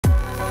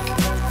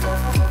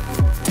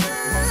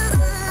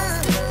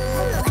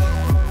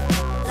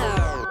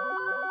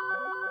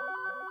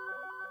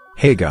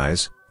Hey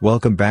guys,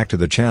 welcome back to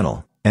the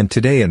channel, and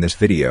today in this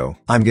video,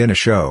 I'm gonna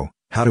show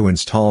how to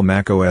install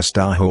macOS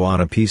Tahoe on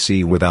a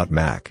PC without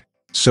Mac.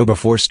 So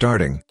before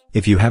starting,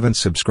 if you haven't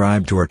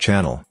subscribed to our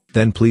channel,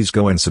 then please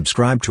go and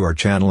subscribe to our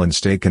channel and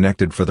stay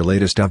connected for the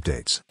latest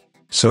updates.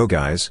 So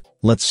guys,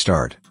 let's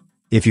start.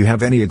 If you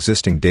have any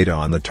existing data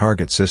on the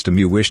target system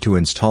you wish to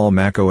install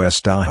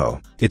macOS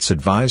Tahoe, it's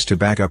advised to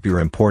back up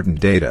your important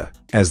data,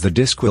 as the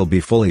disk will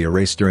be fully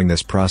erased during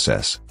this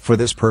process. For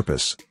this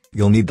purpose,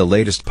 you'll need the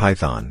latest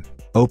Python,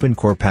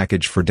 OpenCore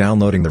package for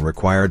downloading the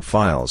required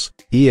files,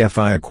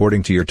 EFI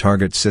according to your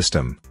target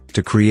system.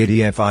 To create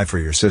EFI for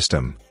your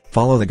system,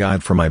 follow the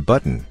guide for my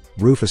button,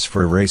 Rufus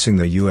for erasing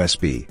the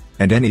USB,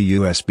 and any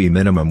USB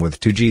minimum with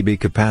 2 GB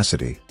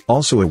capacity.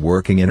 Also a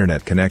working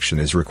internet connection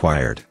is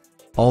required.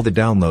 All the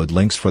download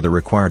links for the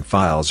required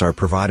files are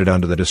provided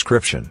under the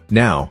description.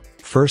 Now,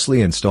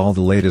 firstly install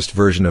the latest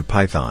version of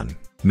Python.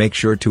 Make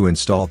sure to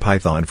install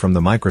Python from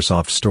the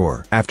Microsoft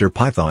Store. After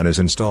Python is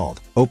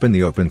installed, open the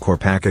OpenCore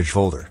package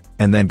folder,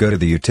 and then go to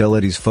the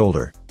Utilities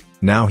folder.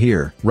 Now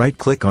here,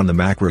 right-click on the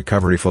Mac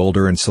Recovery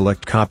folder and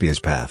select Copy as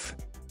Path.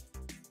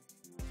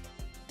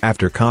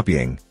 After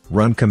copying,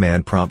 run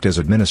command prompt as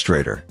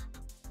administrator.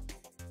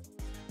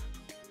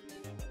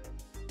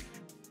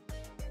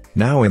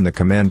 Now in the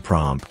command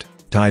prompt,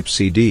 type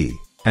cd,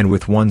 and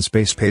with one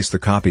space paste the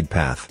copied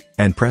path,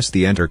 and press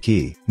the Enter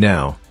key.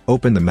 Now,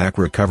 open the Mac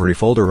Recovery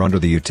folder under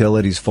the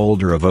Utilities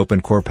folder of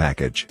OpenCore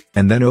package,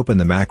 and then open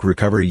the Mac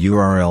Recovery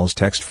URLs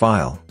text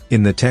file.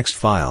 In the text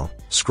file,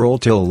 scroll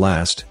till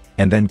last,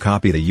 and then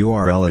copy the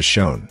URL as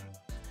shown.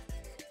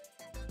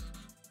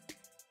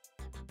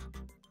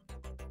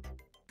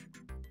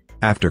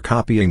 After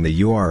copying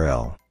the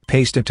URL,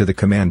 paste it to the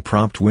command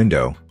prompt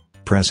window,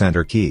 press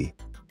Enter key.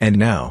 And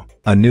now,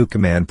 a new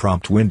command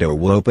prompt window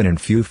will open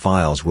and few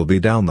files will be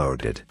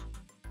downloaded.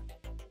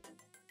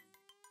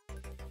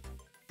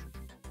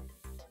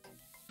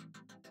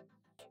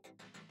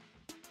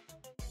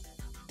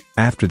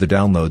 After the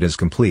download is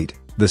complete,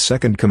 the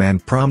second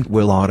command prompt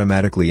will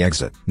automatically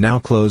exit. Now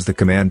close the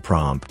command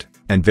prompt,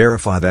 and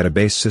verify that a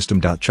base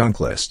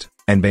system.chunklist,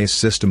 and base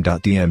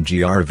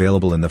system.dmg are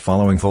available in the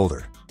following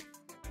folder.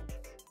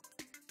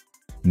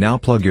 Now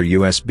plug your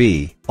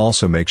USB,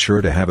 also make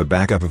sure to have a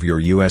backup of your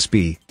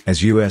USB,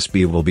 as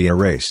USB will be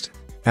erased.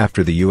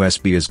 After the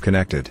USB is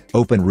connected,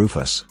 open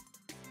Rufus.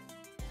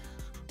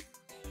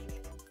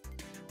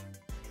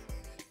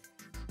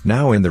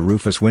 Now in the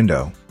Rufus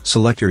window,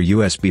 select your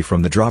USB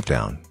from the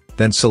dropdown,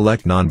 then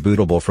select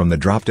non-bootable from the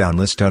dropdown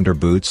list under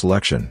boot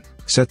selection,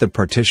 set the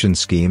partition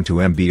scheme to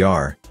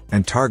MBR,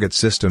 and target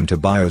system to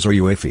BIOS or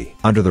UEFI.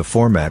 Under the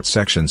format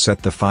section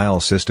set the file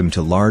system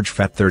to large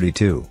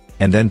FAT32,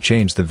 and then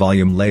change the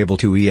volume label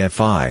to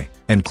EFI,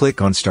 and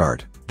click on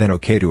Start, then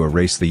OK to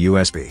erase the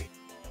USB.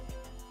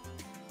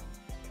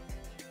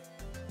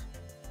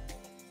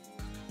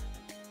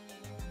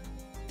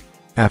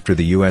 After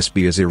the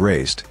USB is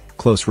erased,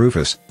 close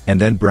Rufus, and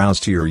then browse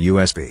to your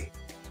USB.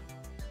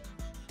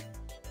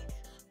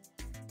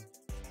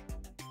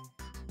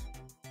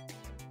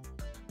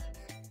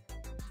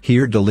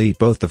 Here delete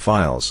both the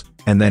files,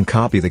 and then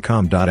copy the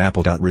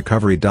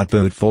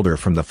com.apple.recovery.boot folder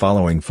from the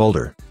following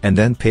folder, and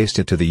then paste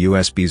it to the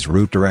USB's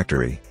root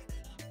directory.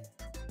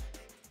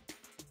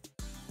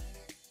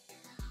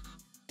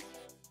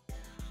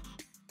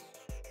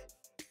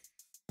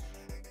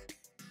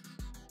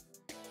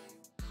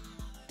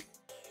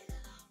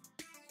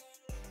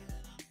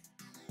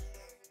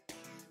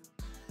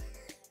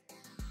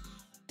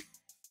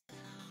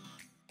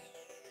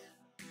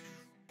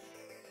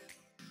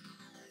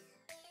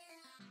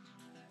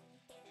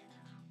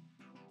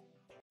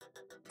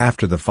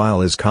 After the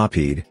file is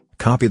copied,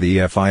 copy the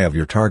EFI of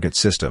your target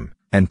system,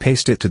 and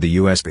paste it to the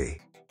USB.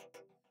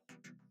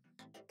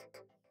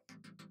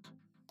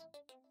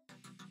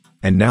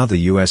 And now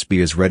the USB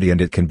is ready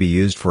and it can be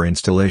used for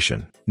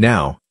installation.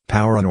 Now,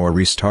 power on or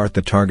restart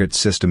the target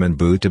system and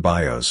boot to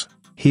BIOS.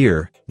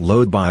 Here,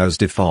 load BIOS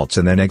defaults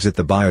and then exit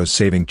the BIOS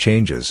saving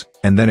changes,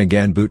 and then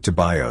again boot to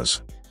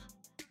BIOS.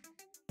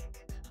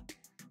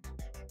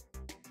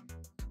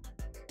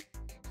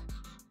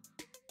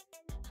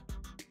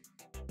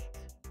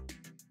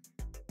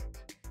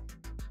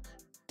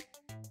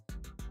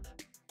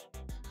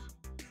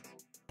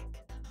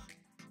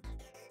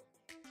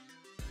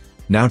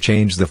 Now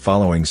change the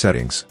following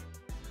settings.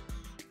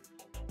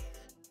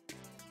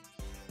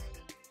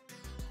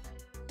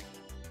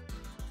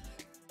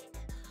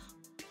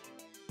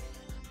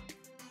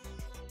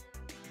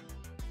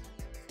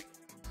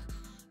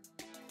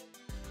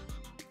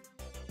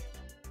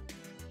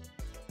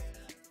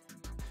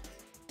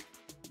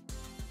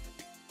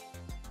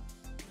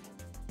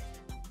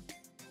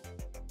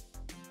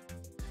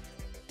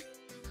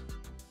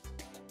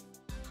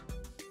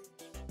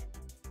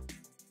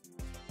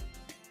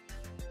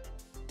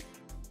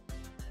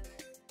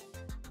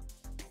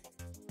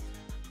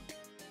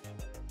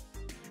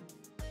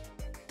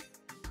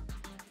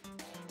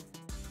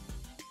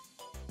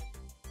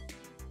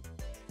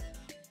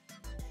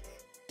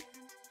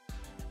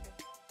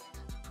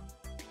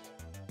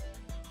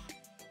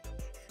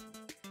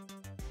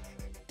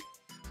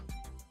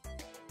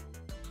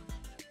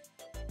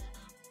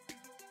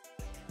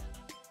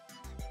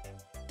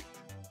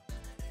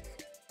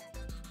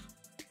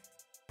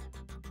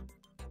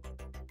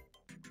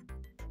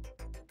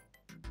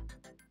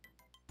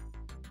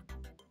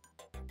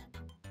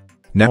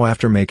 Now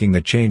after making the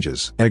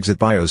changes, exit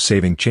BIOS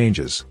saving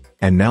changes,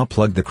 and now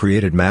plug the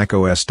created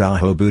macOS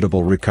Tahoe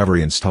bootable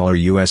recovery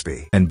installer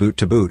USB and boot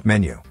to boot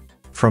menu.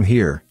 From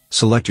here,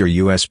 select your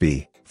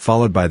USB,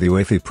 followed by the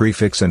Wi-Fi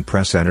prefix and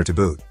press enter to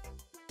boot.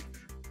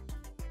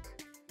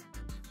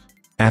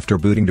 After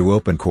booting to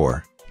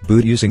OpenCore,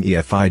 boot using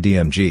EFI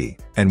DMG,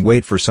 and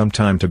wait for some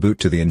time to boot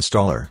to the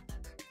installer.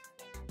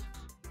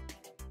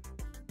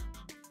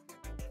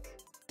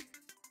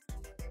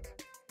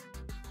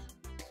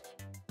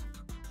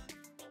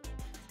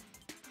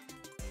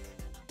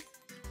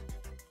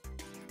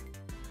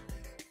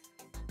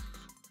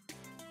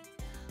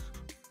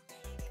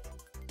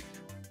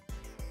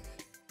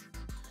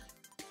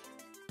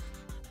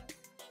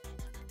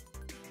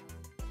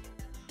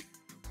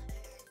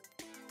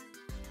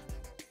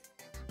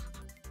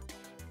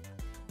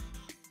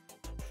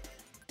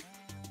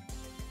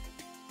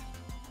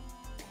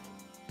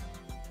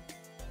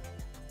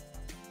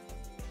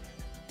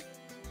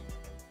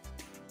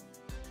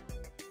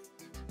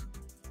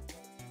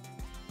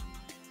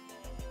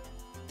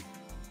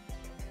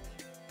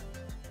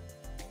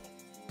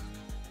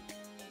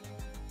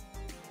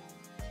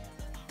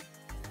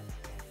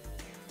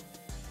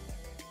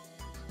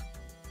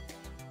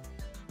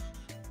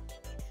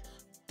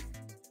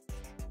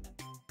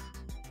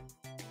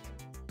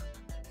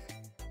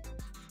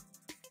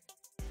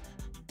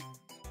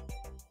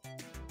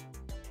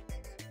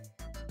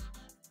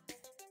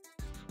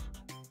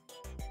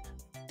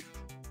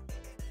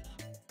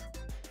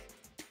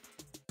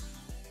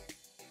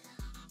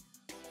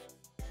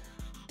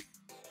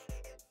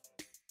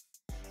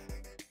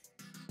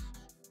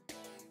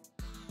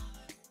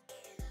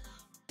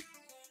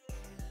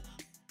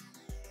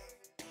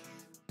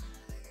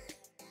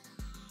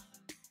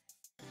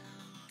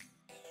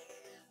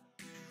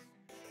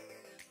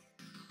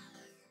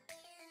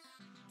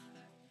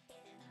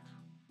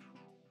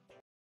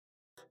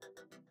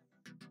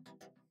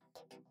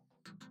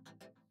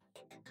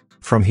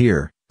 From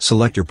here,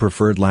 select your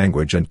preferred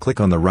language and click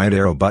on the right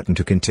arrow button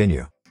to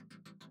continue.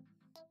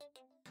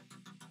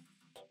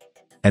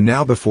 And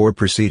now before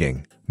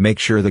proceeding, make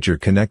sure that you're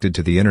connected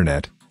to the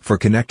internet. For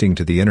connecting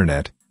to the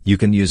internet, you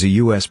can use a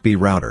USB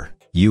router,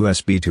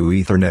 USB to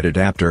Ethernet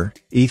adapter,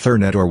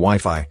 Ethernet or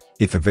Wi-Fi,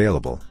 if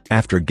available.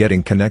 After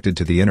getting connected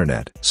to the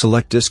internet,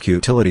 select Disk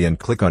Utility and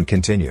click on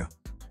Continue.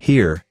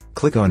 Here,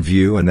 click on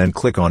View and then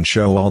click on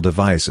Show All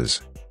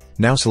Devices.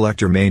 Now select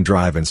your main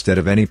drive instead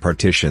of any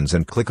partitions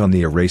and click on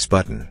the Erase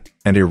button,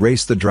 and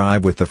erase the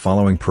drive with the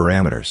following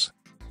parameters.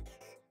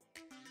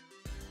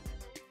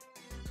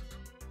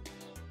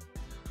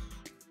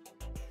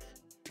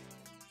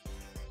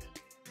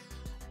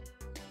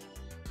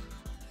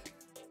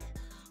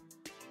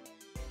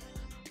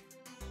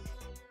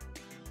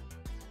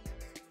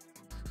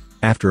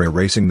 After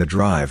erasing the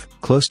drive,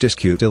 close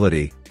Disk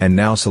Utility, and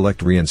now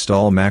select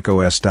Reinstall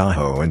macOS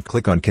Tahoe and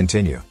click on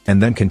Continue,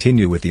 and then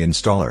continue with the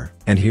installer.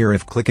 And here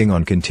if clicking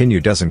on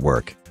Continue doesn't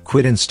work,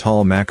 quit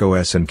Install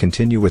macOS and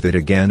continue with it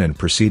again and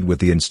proceed with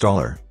the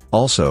installer.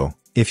 Also,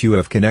 if you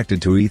have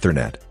connected to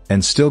Ethernet,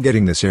 and still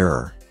getting this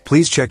error,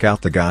 please check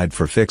out the guide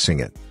for fixing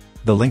it.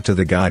 The link to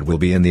the guide will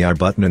be in the I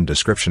button and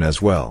description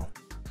as well.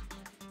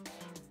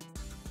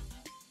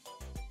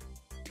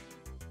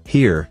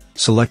 Here,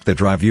 select the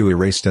drive you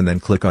erased and then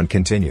click on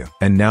Continue.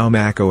 And now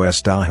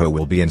macOS Tahoe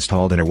will be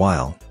installed in a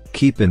while.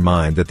 Keep in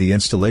mind that the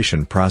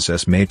installation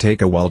process may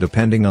take a while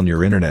depending on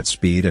your internet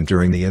speed, and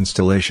during the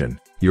installation,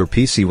 your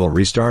PC will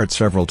restart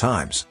several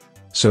times.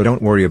 So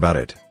don't worry about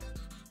it.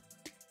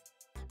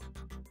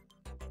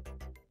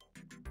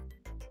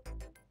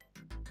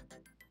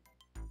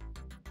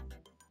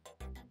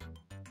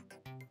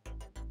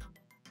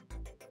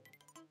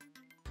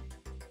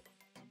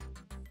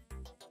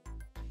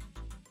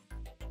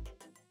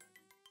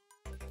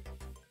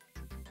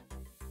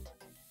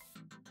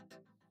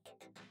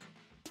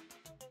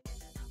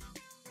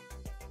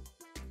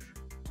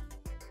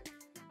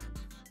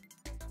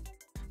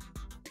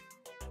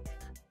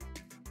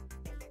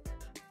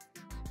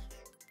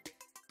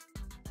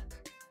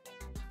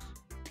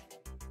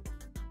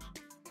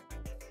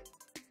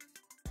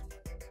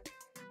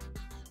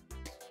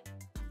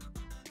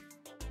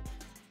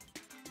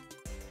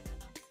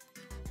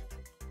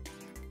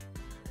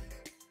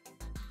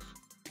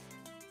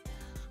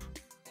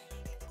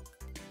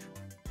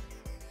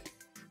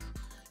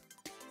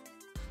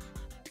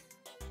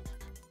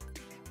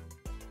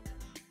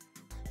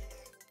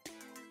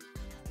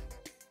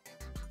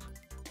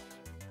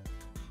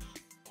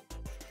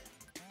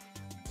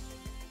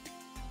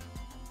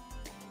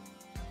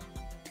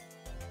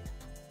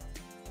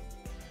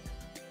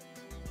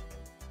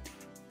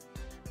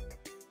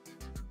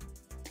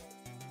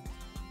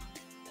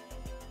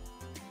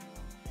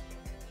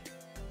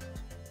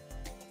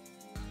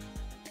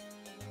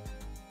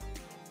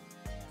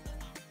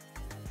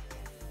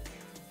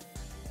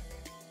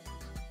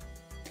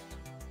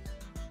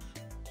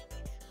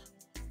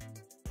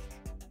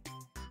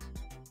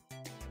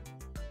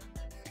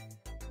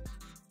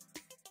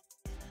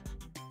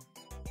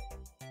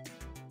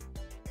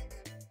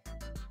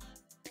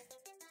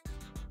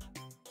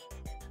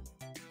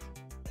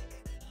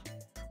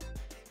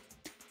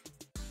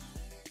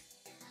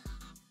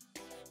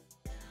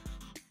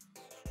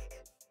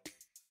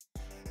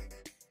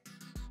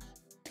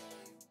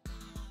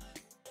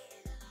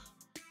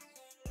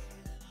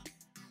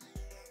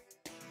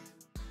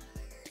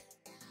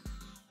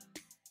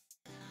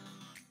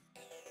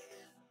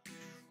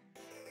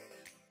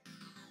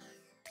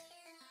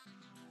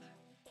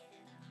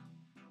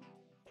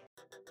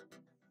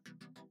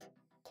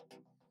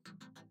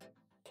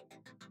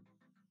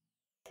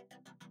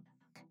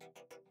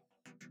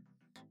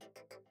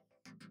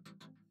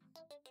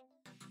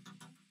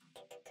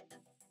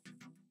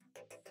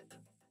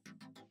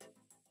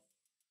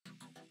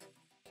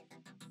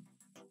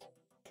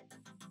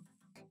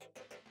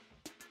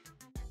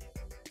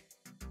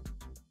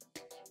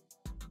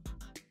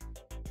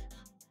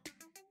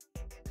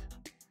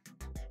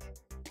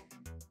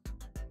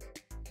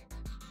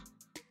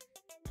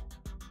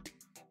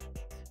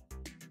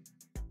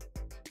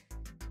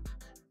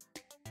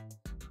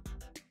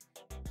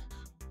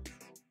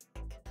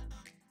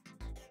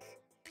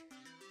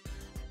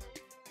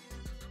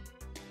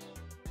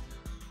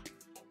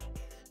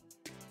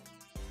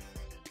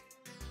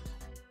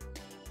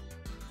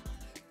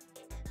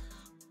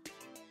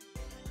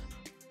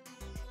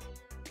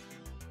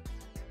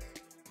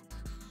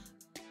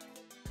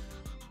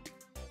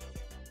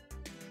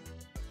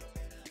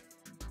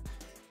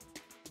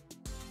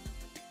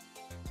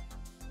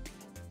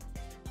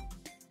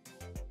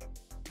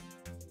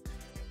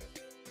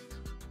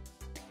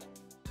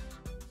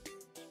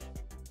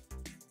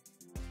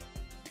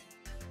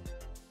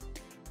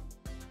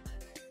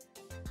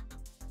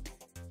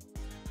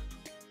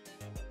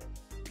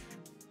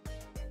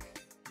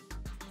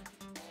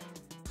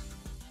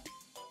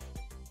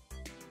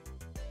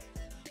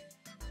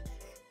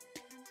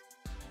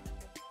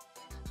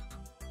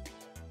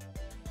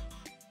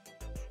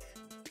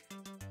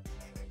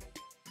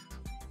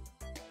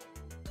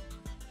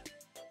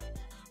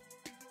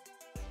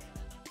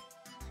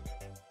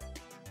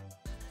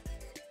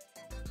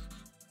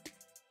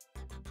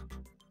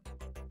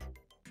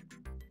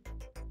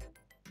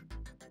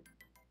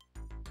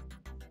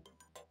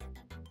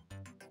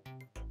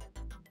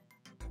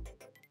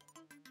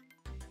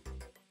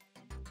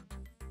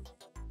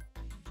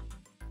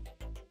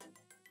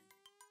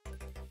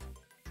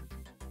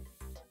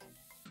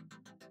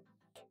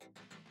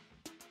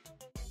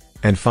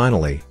 And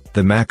finally,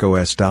 the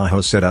macOS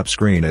Tahoe setup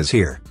screen is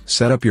here.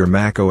 Set up your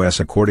macOS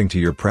according to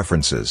your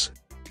preferences.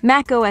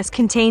 macOS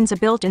contains a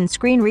built-in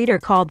screen reader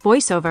called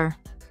VoiceOver.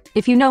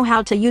 If you know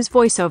how to use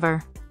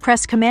VoiceOver,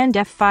 press Command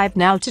F5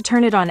 now to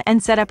turn it on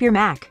and set up your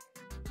Mac.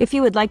 If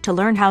you would like to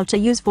learn how to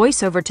use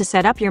VoiceOver to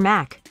set up your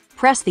Mac,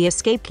 press the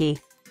Escape key.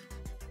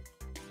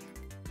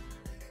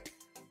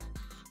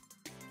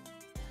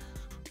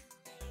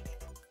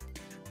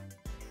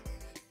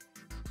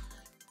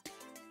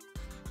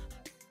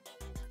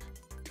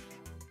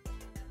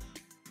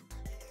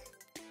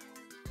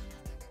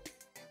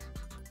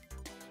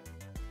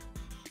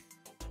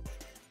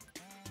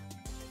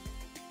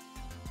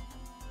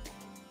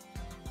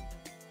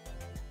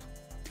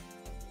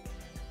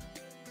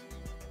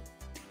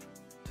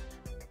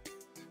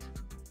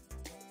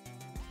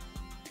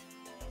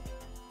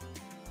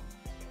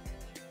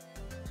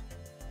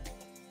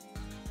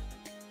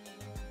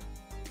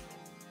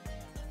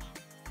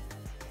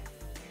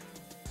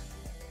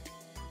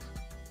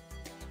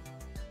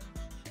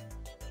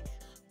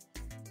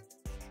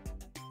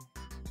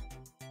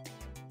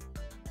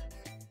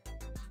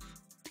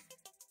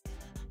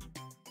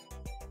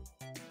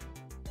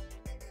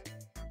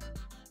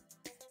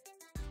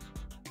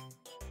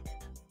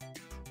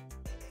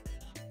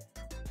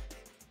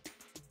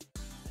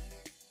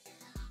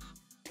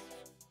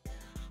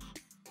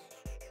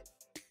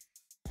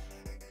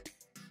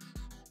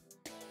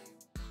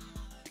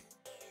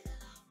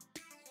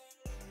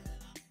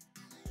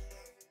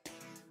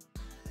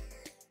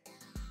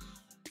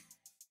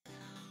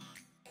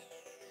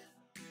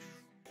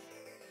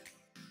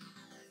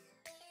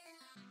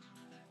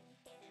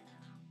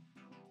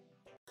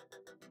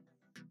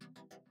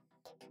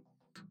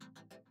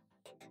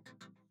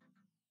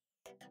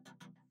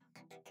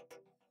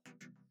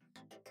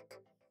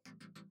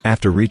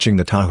 After reaching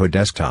the Tahoe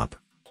desktop,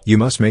 you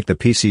must make the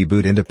PC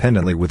boot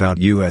independently without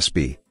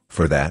USB.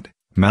 For that,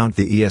 mount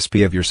the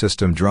ESP of your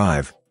system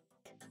drive.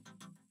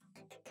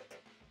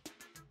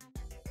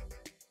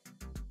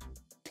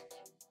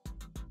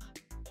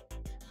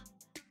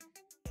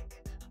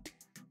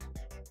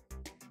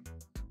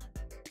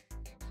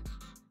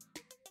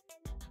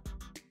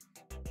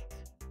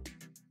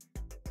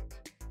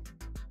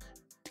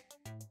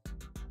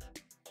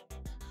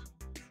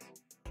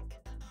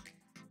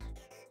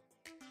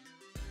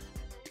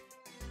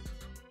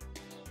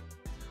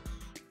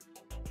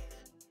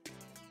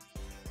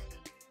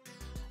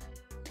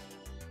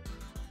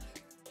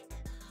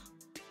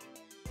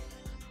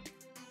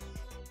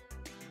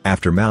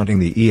 After mounting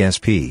the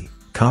ESP,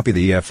 copy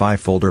the EFI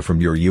folder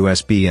from your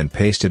USB and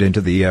paste it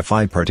into the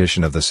EFI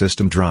partition of the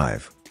system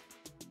drive.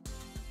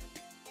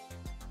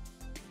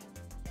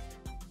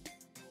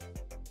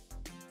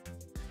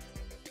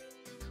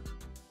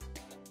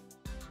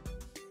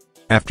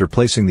 After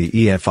placing the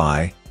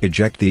EFI,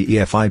 eject the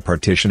EFI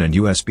partition and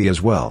USB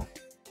as well.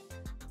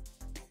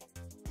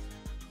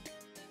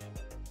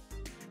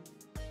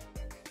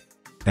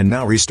 And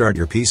now restart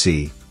your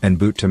PC, and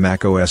boot to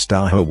macOS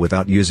Tahoe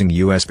without using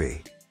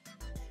USB.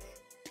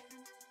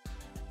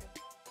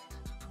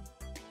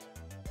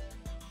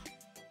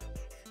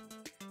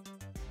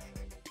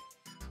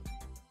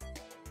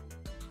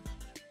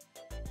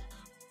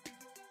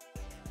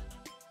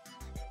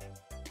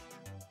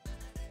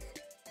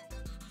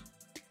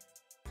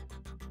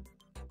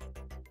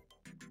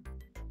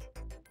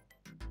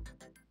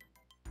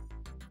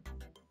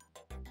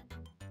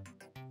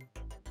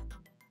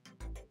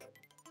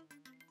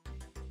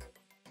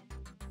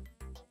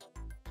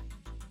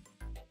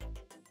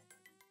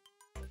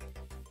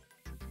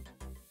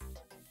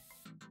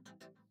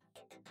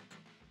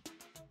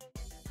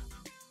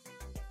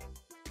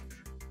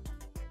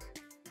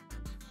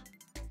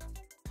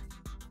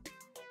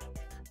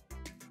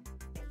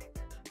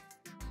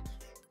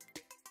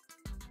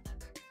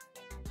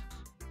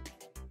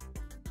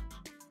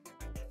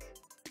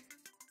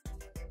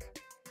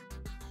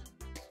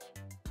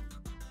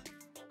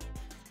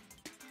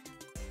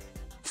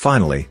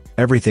 Finally,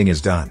 everything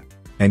is done.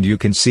 And you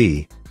can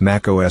see,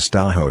 macOS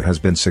Tahoe has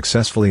been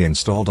successfully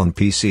installed on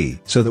PC.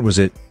 So that was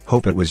it,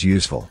 hope it was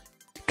useful.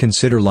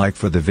 Consider like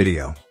for the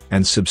video,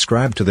 and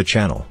subscribe to the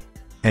channel.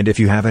 And if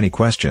you have any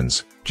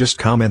questions, just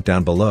comment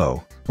down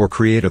below, or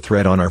create a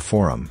thread on our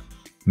forum.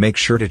 Make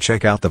sure to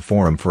check out the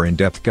forum for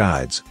in-depth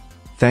guides.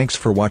 Thanks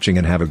for watching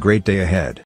and have a great day ahead.